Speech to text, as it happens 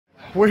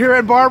We're here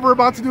at Barber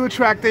about to do a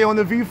track day on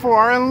the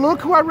V4R, and look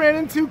who I ran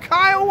into,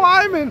 Kyle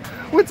Wyman.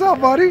 What's up,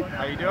 buddy?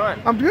 How you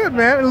doing? I'm good,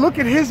 man. And look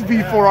at his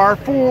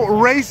V4R, full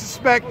race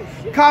spec.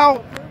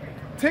 Kyle,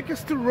 take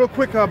us through real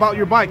quick about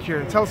your bike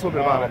here. Tell us a little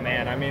bit about it. Oh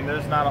man, I mean,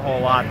 there's not a whole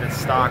lot that's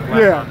stock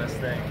left on this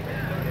thing.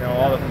 You know,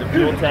 all of the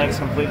fuel tanks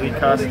completely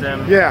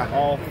custom. Yeah.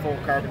 All full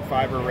carbon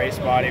fiber race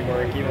body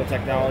work, Evo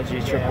technology,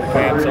 triple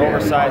clamps,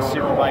 oversized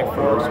superbike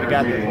forks. We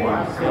got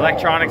the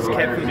electronics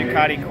kit from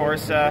Ducati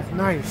Corsa.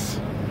 Nice.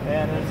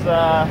 And there's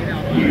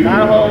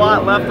not a whole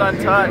lot left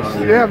untouched.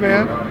 Yeah,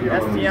 man.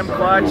 STM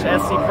clutch,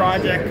 SC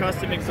Project,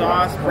 custom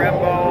exhaust,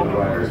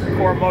 Brembo,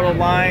 core moto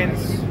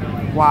lines.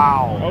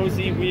 Wow. OZ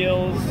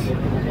wheels.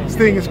 This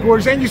thing is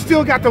gorgeous. And you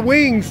still got the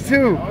wings,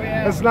 too. Oh,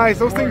 yeah. That's nice.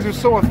 Those things are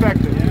so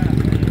effective.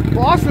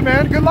 Well, awesome,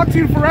 man. Good luck to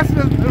you for the rest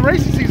of the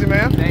racing season,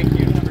 man. Thank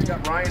you. We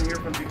got Ryan here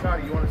from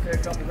Ducati. You want to say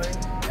a couple things?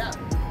 Yeah,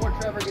 before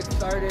Trevor gets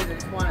started, I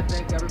just want to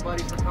thank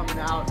everybody for coming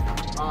out.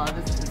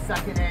 This is the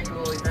second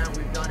annual event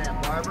we've done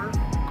at Barber.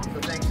 So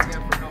thanks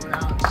again for coming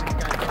out. See you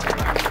guys.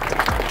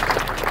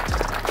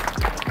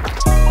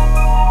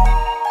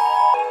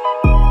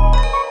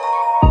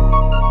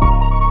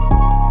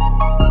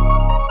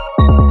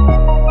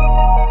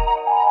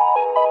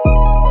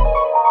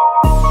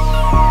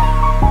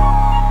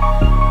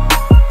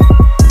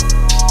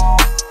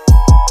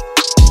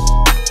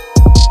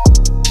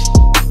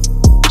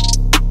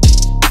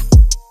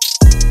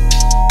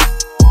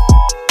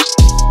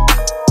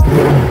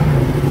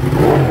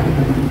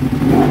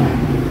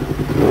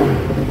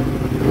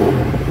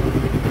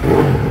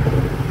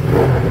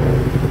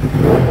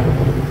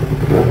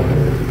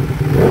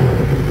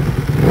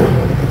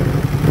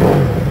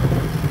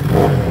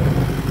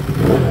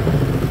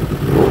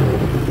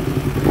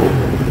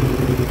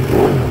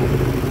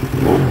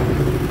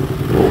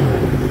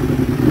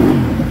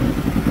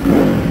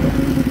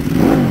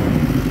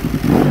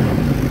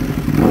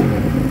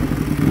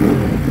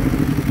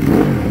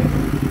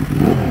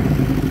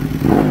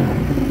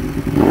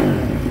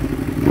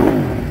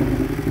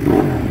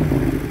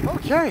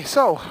 Okay,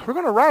 so we're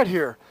going to ride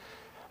here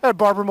at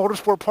Barber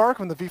Motorsports Park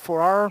on the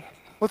V4R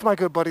with my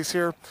good buddies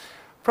here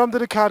from the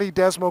Ducati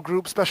Desmo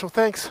Group. Special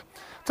thanks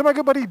to my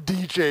good buddy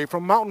DJ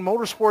from Mountain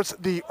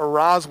Motorsports, the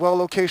Roswell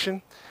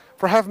location,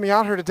 for having me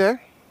out here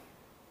today.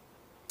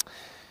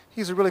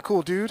 He's a really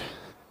cool dude.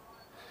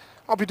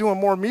 I'll be doing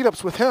more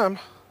meetups with him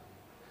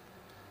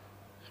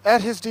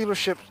at his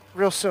dealership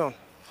real soon.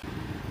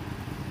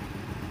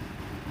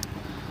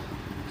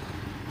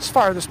 Let's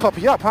fire this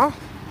puppy up, huh?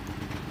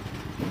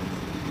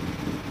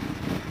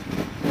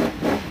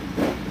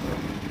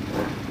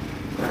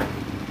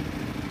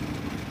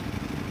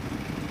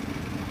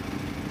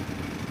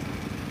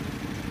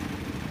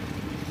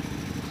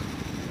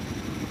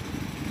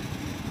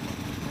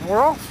 We're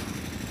off.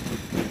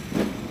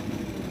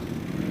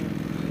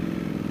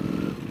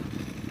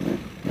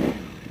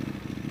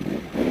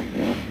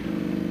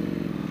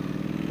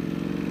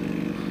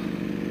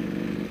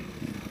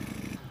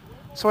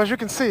 So as you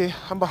can see,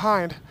 I'm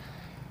behind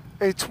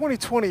a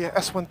 2020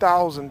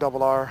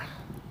 S1000RR.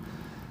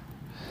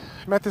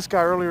 I met this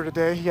guy earlier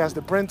today. He has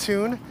the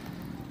Brentued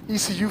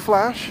ECU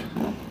flash.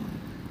 And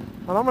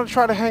I'm going to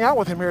try to hang out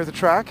with him here at the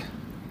track.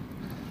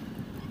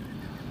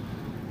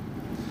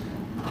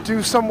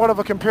 Do somewhat of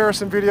a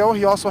comparison video.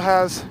 He also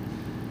has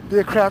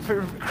the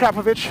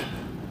Krapovich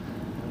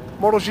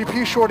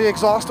MotoGP Shorty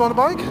exhaust on the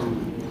bike.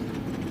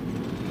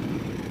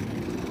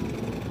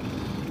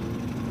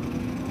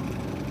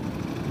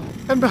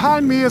 And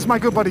behind me is my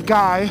good buddy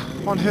Guy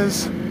on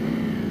his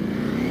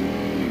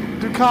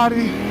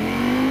Ducati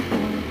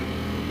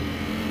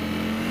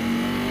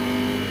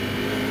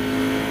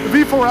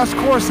V4S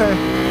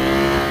Corsa.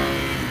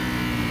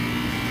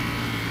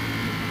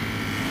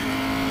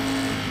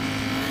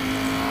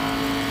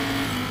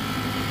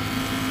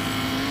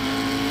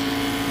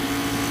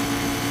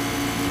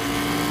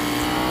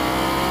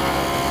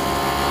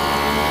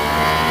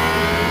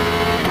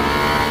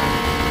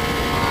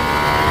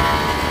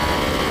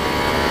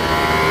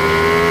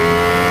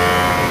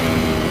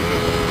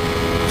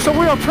 So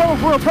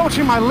we're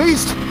approaching my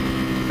least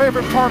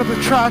favorite part of the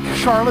track,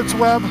 Charlotte's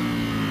Web.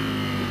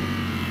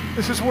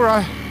 This is where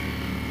I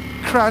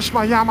crashed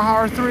my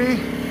Yamaha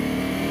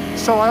R3.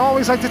 So I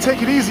always like to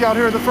take it easy out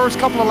here the first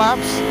couple of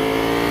laps.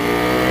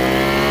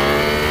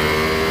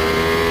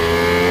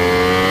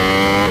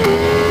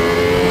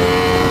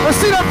 Let's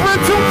see that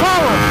Brentuned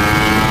power.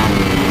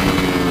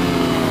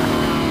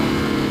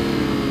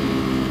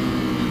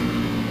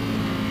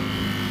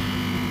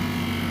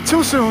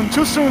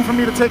 Too soon for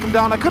me to take him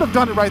down. I could have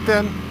done it right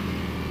then.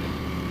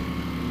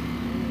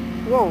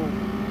 Whoa.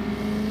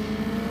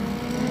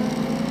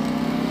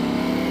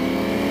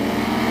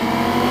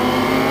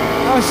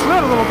 I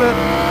slid a little bit.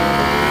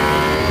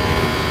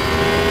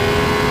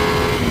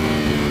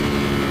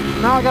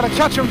 Now I gotta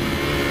catch him.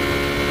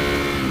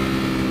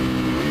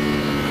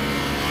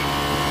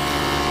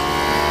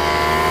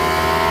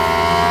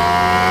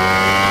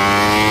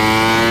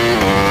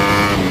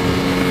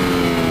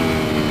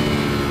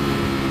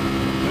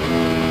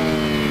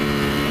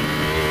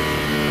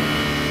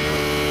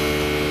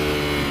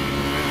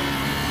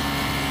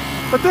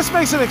 But this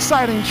makes it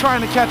exciting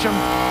trying to catch him.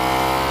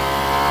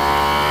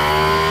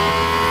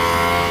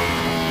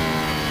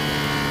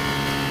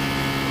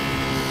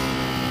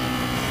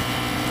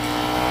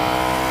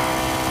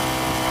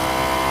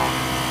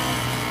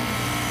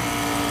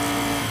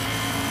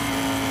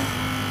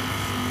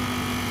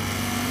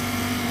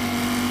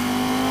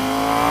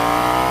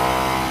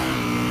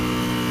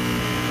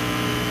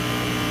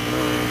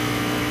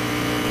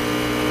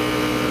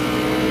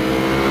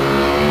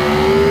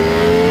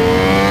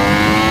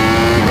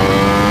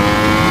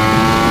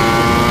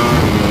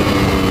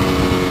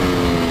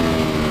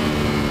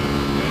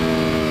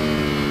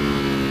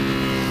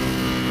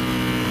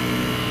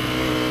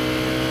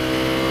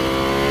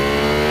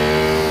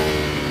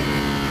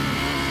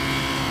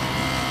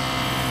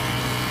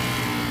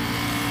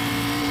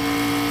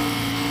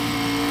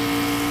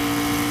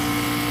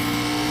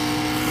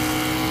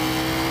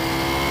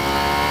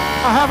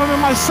 I have him in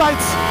my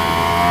sights.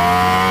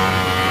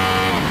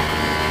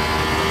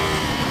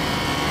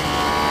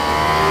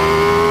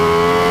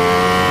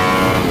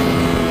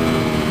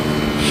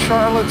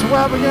 Charlotte's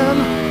Web again.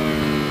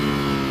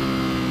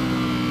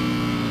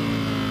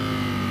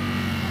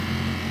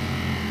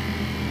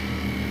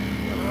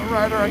 A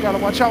rider I gotta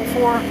watch out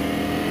for.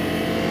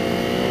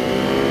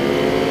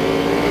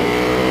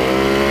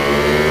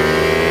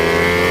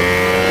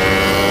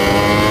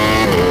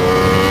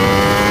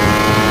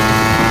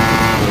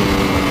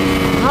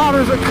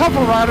 There's a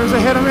couple riders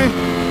ahead of me.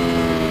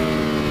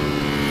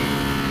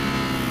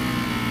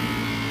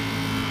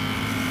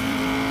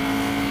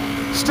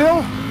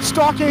 Still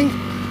stalking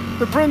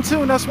the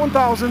Brentuned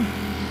S1000.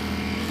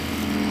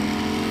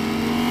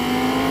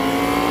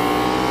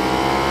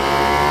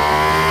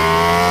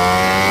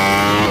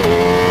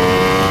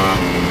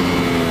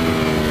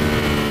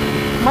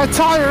 My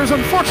tires,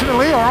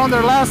 unfortunately, are on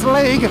their last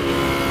leg.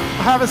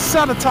 I have a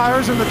set of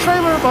tires in the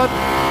trailer, but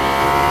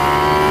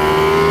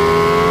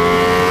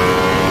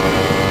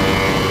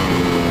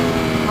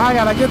I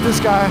gotta get this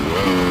guy.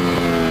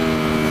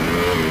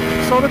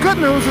 So the good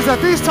news is that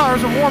these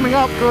tires are warming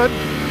up good.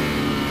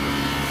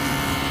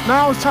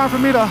 Now it's time for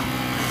me to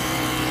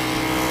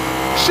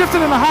shift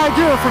it into high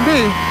gear for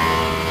me.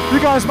 You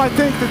guys might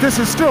think that this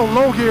is still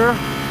low gear.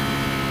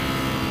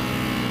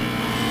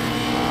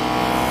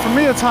 For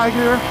me it's high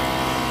gear.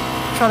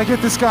 Trying to get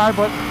this guy,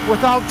 but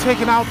without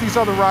taking out these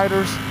other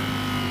riders.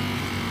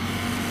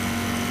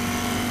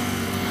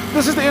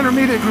 This is the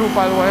intermediate group,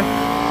 by the way.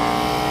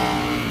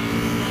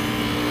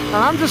 And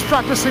I'm just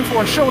practicing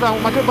for a showdown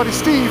with my good buddy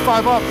Steve,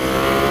 5 up.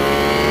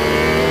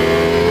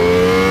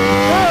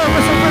 There,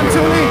 Mr.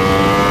 Brentuning.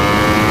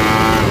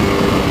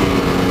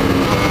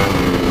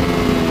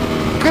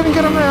 Couldn't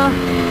get him there.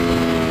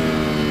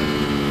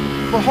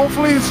 But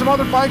hopefully some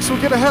other bikes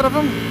will get ahead of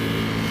him.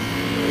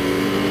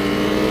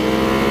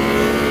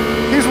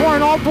 He's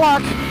wearing all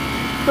black.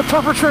 The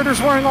perpetrator's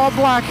wearing all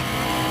black.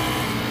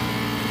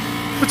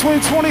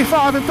 Between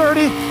 25 and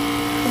 30,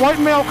 white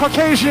male,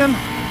 Caucasian,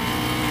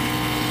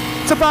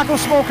 tobacco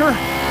smoker,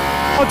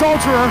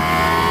 adulterer,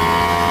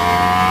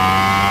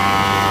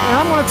 and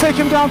I'm going to take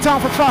him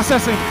downtown for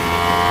processing.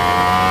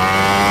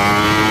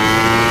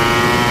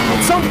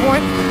 At some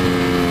point,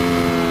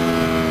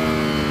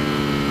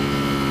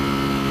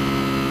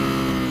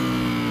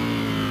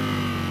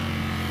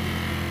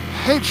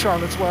 hate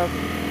Charlotte's Web.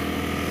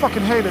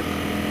 Fucking hate it.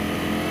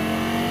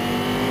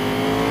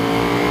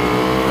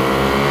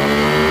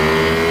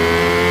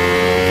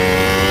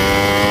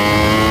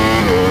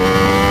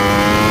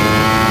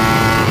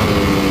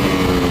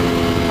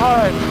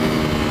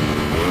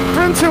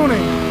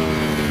 Brentuning,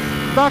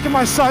 back in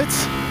my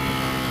sights.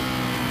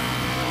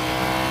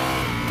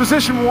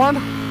 Position 1.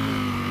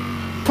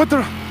 Put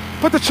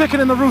the chicken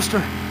in the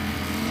rooster.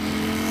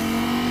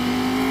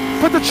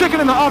 Put the chicken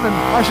in the oven,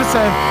 I should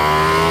say.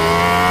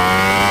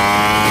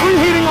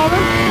 Preheating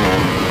oven.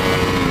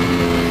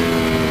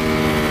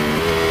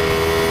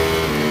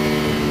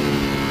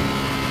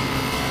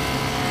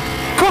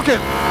 Cook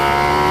it.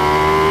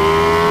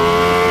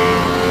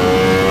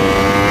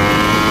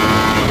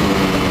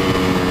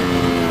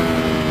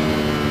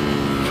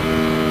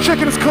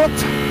 Chicken is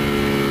cooked.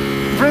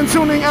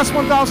 Brentuning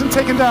S1000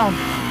 taken down.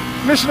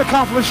 Mission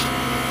accomplished.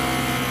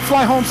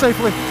 Fly home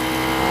safely.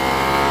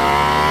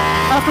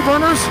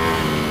 Afterburners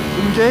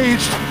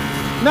engaged.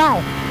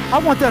 Now, I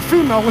want that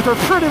female with her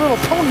pretty little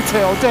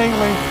ponytail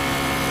dangling.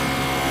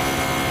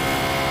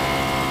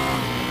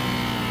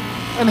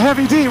 And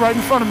Heavy D right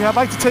in front of me. I'd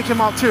like to take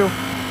him out too.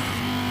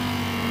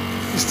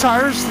 These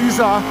tires, these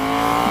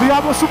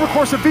Diablo Super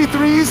Corsa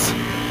V3s,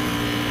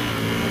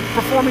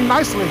 performing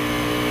nicely.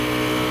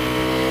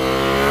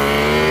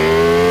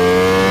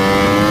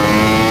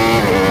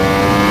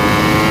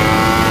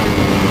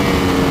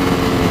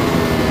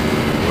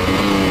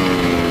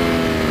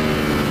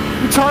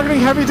 Targeting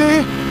Heavy D.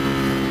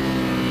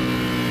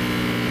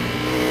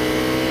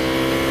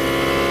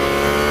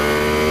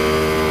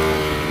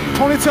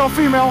 Ponytail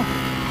female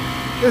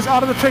is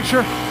out of the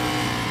picture.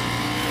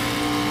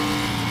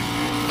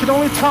 Can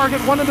only target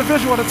one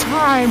individual at a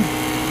time.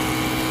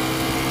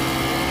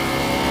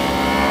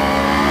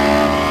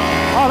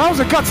 Oh, that was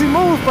a gutsy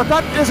move, but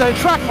that is a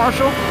track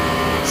marshal,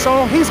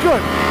 so he's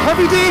good.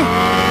 Heavy D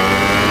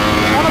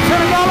on a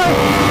Panigale,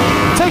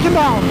 take him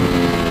down.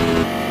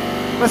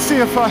 Let's see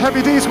if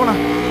Heavy D's want to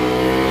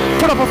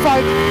put up a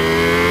fight.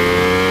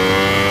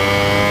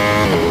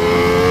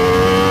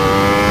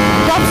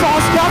 Gap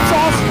sauce, gap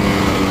sauce.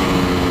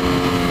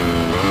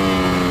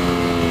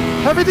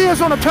 Heavy D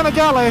is on a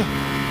Panigale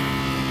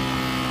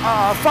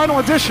final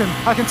edition.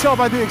 I can tell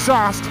by the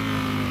exhaust.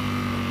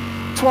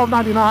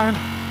 $12.99,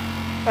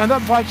 and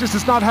that bike just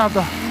does not have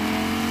the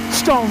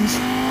stones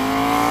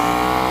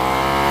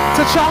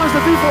to challenge the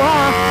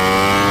V4R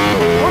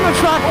on the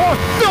track or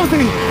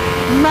filthy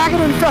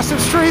maggot-infested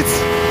streets.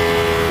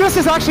 This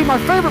is actually my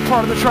favorite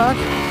part of the track.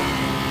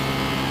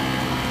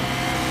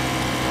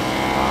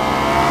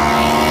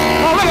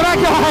 Oh, look at that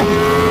guy!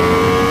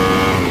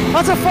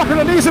 That's a fucker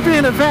that needs to be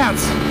in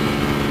advance.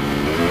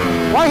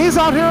 Why he's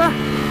out here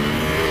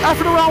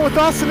effing around with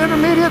us and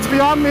intermediates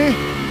beyond me.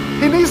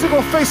 He needs to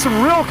go face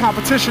some real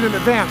competition in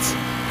advance.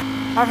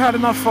 I've had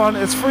enough fun.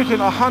 It's freaking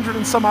 100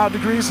 and some odd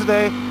degrees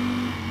today.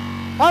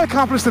 I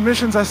accomplished the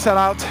missions I set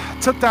out.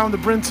 Took down the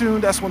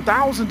Brentuned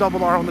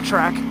S1000RR on the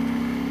track.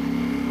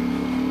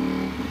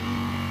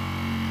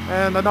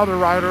 And another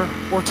rider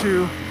or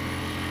two.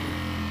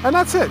 And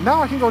that's it.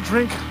 Now I can go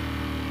drink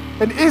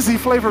an Izzy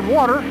flavored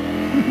water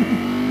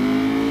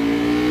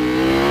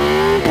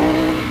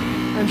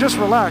and just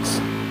relax.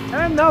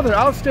 Another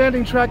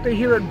outstanding track day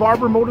here at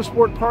Barber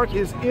Motorsports Park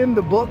is in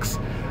the books.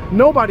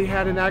 Nobody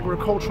had an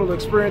agricultural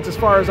experience as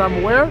far as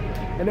I'm aware,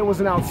 and it was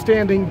an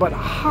outstanding but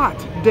hot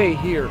day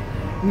here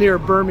near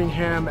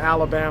Birmingham,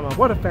 Alabama.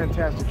 What a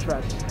fantastic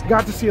track.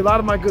 Got to see a lot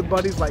of my good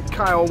buddies like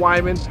Kyle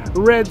Wyman,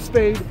 Red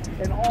Spade,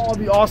 and all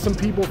the awesome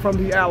people from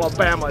the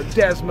Alabama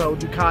Desmo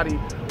Ducati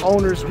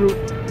owners group.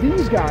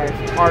 These guys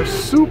are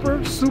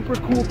super, super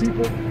cool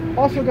people.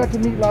 Also got to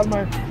meet a lot of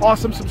my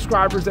awesome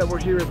subscribers that were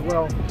here as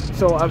well.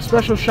 So a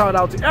special shout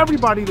out to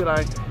everybody that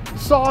I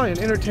saw and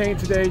entertained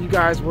today. You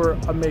guys were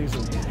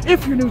amazing.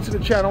 If you're new to the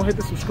channel, hit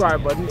the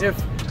subscribe button. If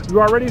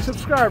you're already a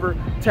subscriber,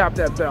 tap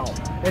that bell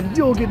and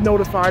you'll get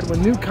notified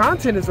when new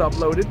content is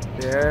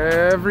uploaded.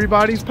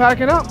 Everybody's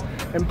packing up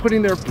and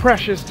putting their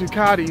precious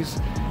Ducatis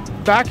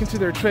back into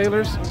their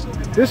trailers.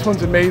 This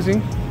one's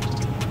amazing.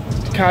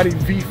 Ducati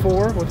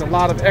V4 with a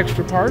lot of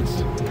extra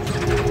parts.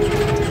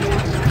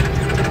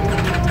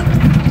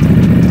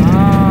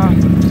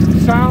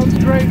 Sounds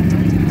great.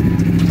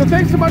 So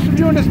thanks so much for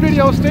viewing this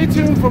video. Stay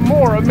tuned for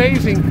more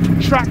amazing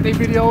track day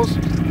videos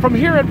from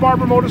here at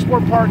Barber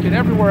Motorsports Park and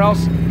everywhere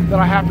else that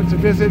I happen to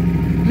visit.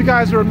 You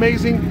guys are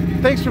amazing.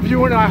 Thanks for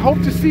viewing, and I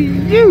hope to see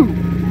you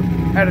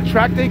at a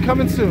track day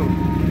coming soon.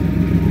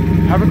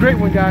 Have a great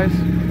one, guys.